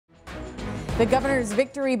The Governor's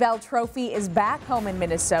Victory Bell Trophy is back home in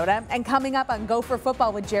Minnesota, and coming up on Gopher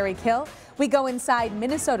Football with Jerry Kill, we go inside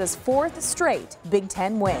Minnesota's fourth straight Big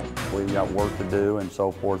Ten win. We've got work to do and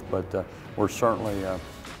so forth, but we're certainly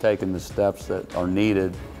taking the steps that are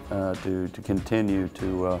needed to continue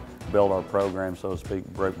to build our program, so to speak,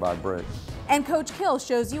 brick by brick. And Coach Kill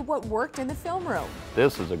shows you what worked in the film room.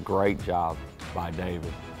 This is a great job by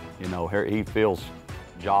David. You know, here he feels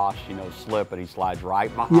Josh, slip, and he slides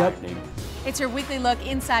right behind him. It's your weekly look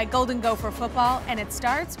inside Golden Gopher football, and it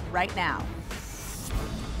starts right now.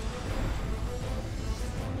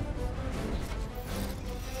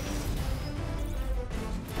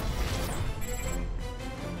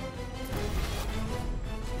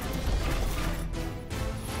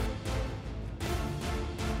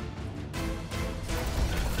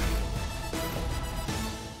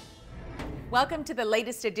 Welcome to the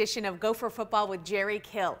latest edition of Gopher Football with Jerry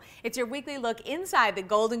Kill. It's your weekly look inside the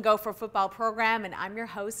Golden Gopher football program, and I'm your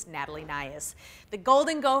host, Natalie Nias. The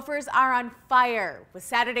Golden Gophers are on fire. With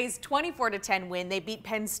Saturday's 24-10 win, they beat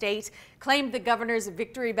Penn State, claimed the Governor's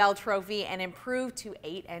Victory Bell Trophy, and improved to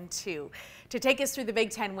 8-2. To take us through the Big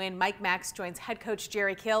Ten win, Mike Max joins head coach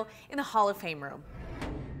Jerry Kill in the Hall of Fame room.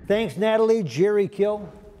 Thanks, Natalie. Jerry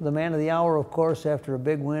Kill, the man of the hour, of course, after a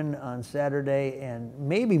big win on Saturday, and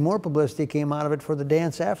maybe more publicity came out of it for the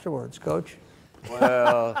dance afterwards, Coach.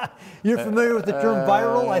 Well, you're familiar with the term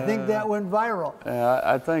viral? I think that went viral.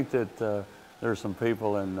 I think that there's some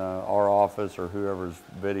people in our office or whoever's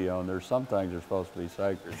videoing, there's some things that are supposed to be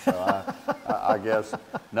sacred. So I guess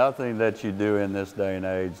nothing that you do in this day and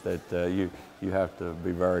age that you have to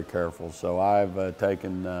be very careful. So I've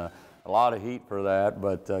taken a lot of heat for that,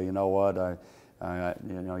 but you know what?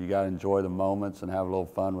 You got to enjoy the moments and have a little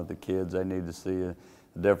fun with the kids. They need to see a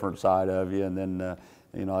different side of you. And then,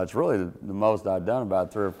 it's really the most I've done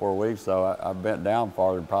about 3 or 4 weeks. So I bent down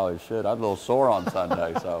farther than probably should. I was a little sore on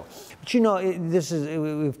Sunday. So, but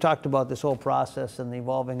we've talked about this whole process and the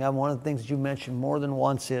evolving. One of the things that you mentioned more than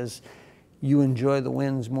once is you enjoy the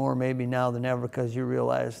wins more maybe now than ever because you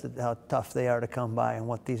realize how tough they are to come by and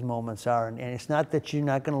what these moments are. And it's not that you're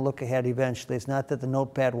not going to look ahead eventually. It's not that the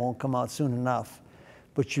notepad won't come out soon enough,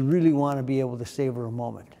 but you really want to be able to savor a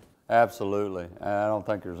moment. Absolutely. I don't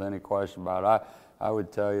think there's any question about it. I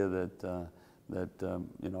would tell you that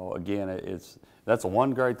again, that's the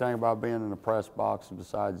one great thing about being in the press box,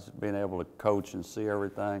 besides being able to coach and see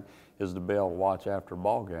everything, is to be able to watch after a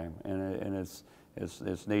ball game. And it's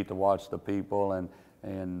neat to watch the people, and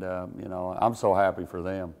I'm so happy for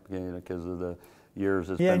them because of the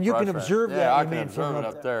years it's been and you can observe that. Yeah, I can observe it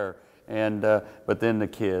up there. And but then the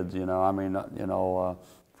kids, from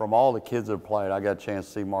all the kids that have played, I got a chance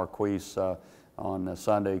to see Marquise on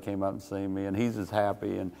Sunday. He came up and see me, and he's as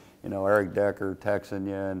happy. And Eric Decker texting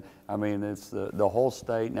you, and I mean it's the whole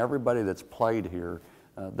state and everybody that's played here.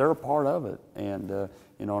 They're a part of it, and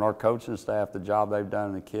and our coaching staff, the job they've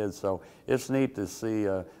done, and the kids. So it's neat to see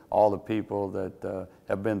all the people that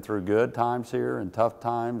have been through good times here and tough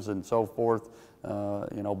times and so forth.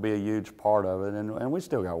 Be a huge part of it, and we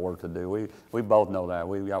still got work to do. We both know that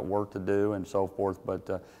we've got work to do and so forth.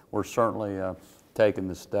 But we're certainly taking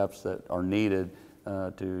the steps that are needed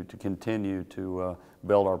to continue to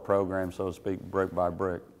build our program, so to speak, brick by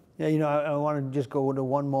brick. Yeah, I want to just go to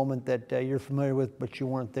one moment that you're familiar with, but you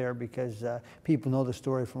weren't there because people know the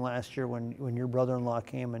story from last year when your brother-in-law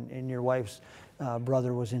came and your wife's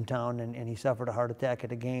brother was in town and he suffered a heart attack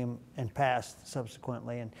at a game and passed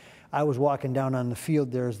subsequently. And I was walking down on the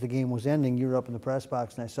field there as the game was ending. You were up in the press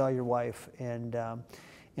box, and I saw your wife, and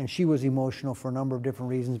she was emotional for a number of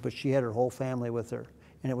different reasons, but she had her whole family with her,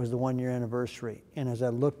 and it was the 1-year anniversary. And as I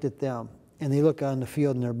looked at them, and they look on the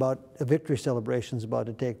field, and a victory celebration's about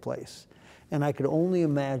to take place. And I could only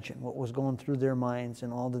imagine what was going through their minds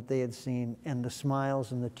and all that they had seen, and the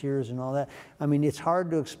smiles and the tears and all that. I mean, it's hard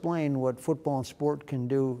to explain what football and sport can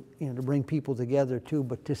do, to bring people together too,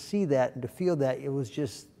 but to see that and to feel that, it was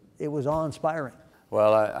awe-inspiring.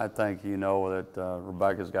 Well, I think that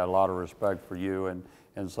Rebecca's got a lot of respect for you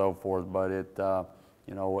and so forth, but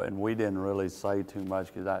and we didn't really say too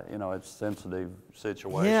much because it's a sensitive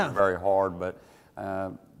situation, very hard. But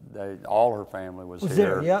all her family was here.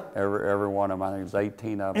 There, yep. Every one of them, I think it was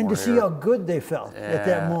 18 of them. And to see how good they felt at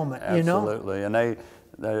that moment, absolutely. And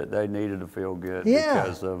they needed to feel good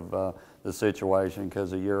because of the situation.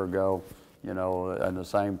 Because a year ago, in the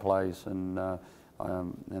same place, and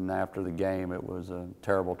after the game, it was a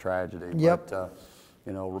terrible tragedy. Yep. But,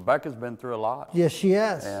 Rebecca's been through a lot. Yes, she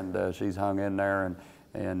has. And she's hung in there,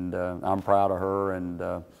 and I'm proud of her. And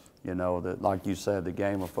that, like you said, the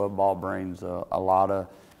game of football brings a lot of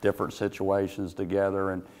different situations together,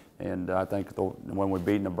 and And I think when we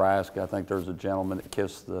beat Nebraska, I think there's a gentleman that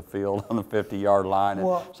kissed the field on the 50-yard line. And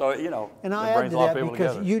well, so, you know, and I it add brings to a lot of that people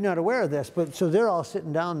because together. you're not aware of this, but so they're all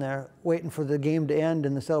sitting down there waiting for the game to end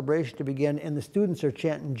and the celebration to begin, and the students are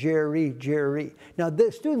chanting Jerry, Jerry. Now,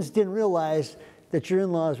 the students didn't realize that your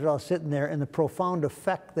in-laws were all sitting there and the profound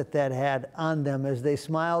effect that that had on them as they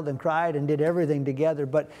smiled and cried and did everything together.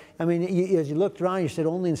 But, I mean, as you looked around, you said,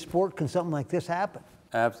 only in sport can something like this happen.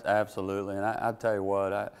 Absolutely, and I tell you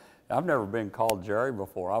what, I've never been called Jerry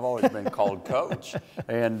before. I've always been called Coach,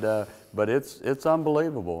 and but it's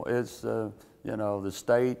unbelievable. It's you know, the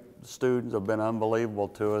state students have been unbelievable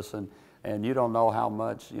to us, and you don't know how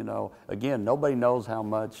much, you know. Again, nobody knows how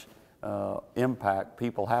much impact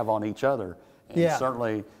people have on each other, and yeah.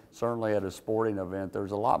 certainly at a sporting event,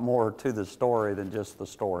 there's a lot more to the story than just the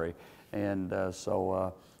story, and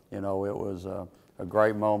so you know, it was a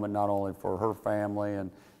great moment not only for her family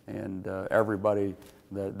and everybody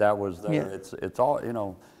that was there. Yeah. It's all, you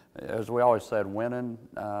know, as we always said, winning,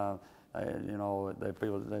 you know,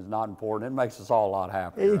 it's not important. It makes us all a lot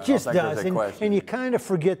happier. It just does, and you kind of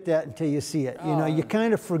forget that until you see it. You know, you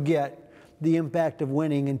kind of forget the impact of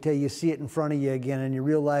winning until you see it in front of you again, and you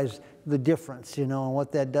realize the difference, you know, and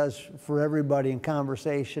what that does for everybody in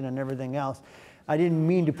conversation and everything else. I didn't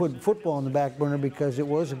mean to put football on the back burner because it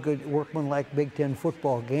was a good workmanlike Big Ten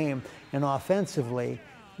football game, and offensively,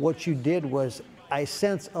 what you did was, I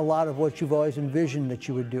sense a lot of what you've always envisioned that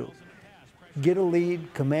you would do. Get a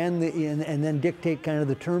lead, command and then dictate kind of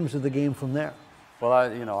the terms of the game from there. Well,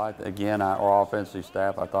 our offensive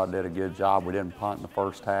staff, I thought, did a good job. We didn't punt in the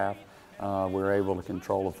first half. We were able to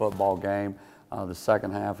control the football game. The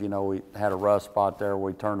second half, you know, we had a rough spot there.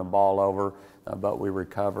 We turned the ball over, but we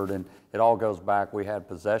recovered. And it all goes back. We had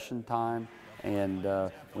possession time, and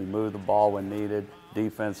we moved the ball when needed.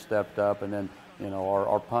 Defense stepped up, and then, you know,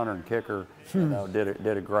 our punter and kicker, you know,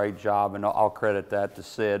 did a great job, and I'll credit that to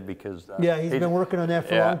Sid because yeah, he's been working on that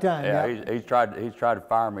for a long time. Yeah, yep. he's tried to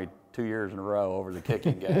fire me 2 years in a row over the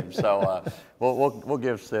kicking game. So we'll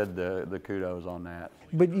give Sid the kudos on that.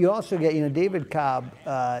 But you also get, you know, David Cobb,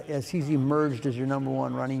 as he's emerged as your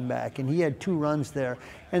 #1 running back, and he had 2 runs there.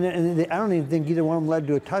 And I don't even think either one of them led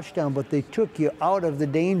to a touchdown, but they took you out of the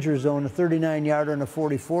danger zone, a 39-yarder and a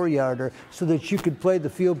 44-yarder, so that you could play the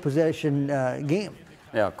field possession game.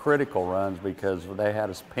 Yeah, critical runs because they had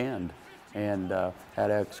us pinned and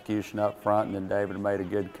had execution up front, and then David made a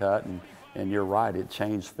good cut, and you're right, it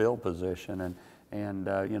changed field position, and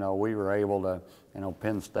you know, we were able to, you know,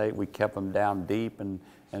 Penn State, we kept them down deep, and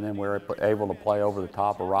then we were able to play over the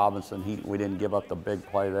top of Robinson. We didn't give up the big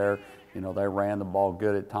play there. You know, they ran the ball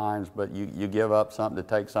good at times, but you give up something to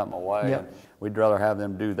take something away. Yep. And we'd rather have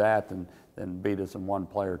them do that than beat us in one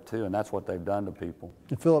play or two, and that's what they've done to people.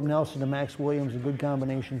 And Philip Nelson and Max Williams, a good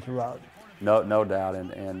combination throughout. No doubt,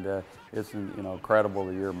 and it's, you know, incredible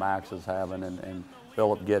the year Max is having, and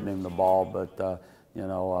Philip getting him the ball, but you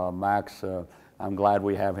know, Max, I'm glad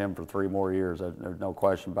we have him for 3 more years. There's no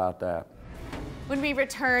question about that. When we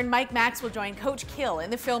return, Mike Max will join Coach Kill in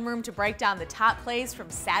the film room to break down the top plays from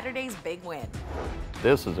Saturday's big win.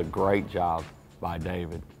 This is a great job by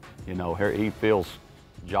David. You know, he feels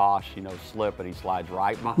Josh, you know, slip, and he slides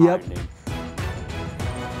right behind him.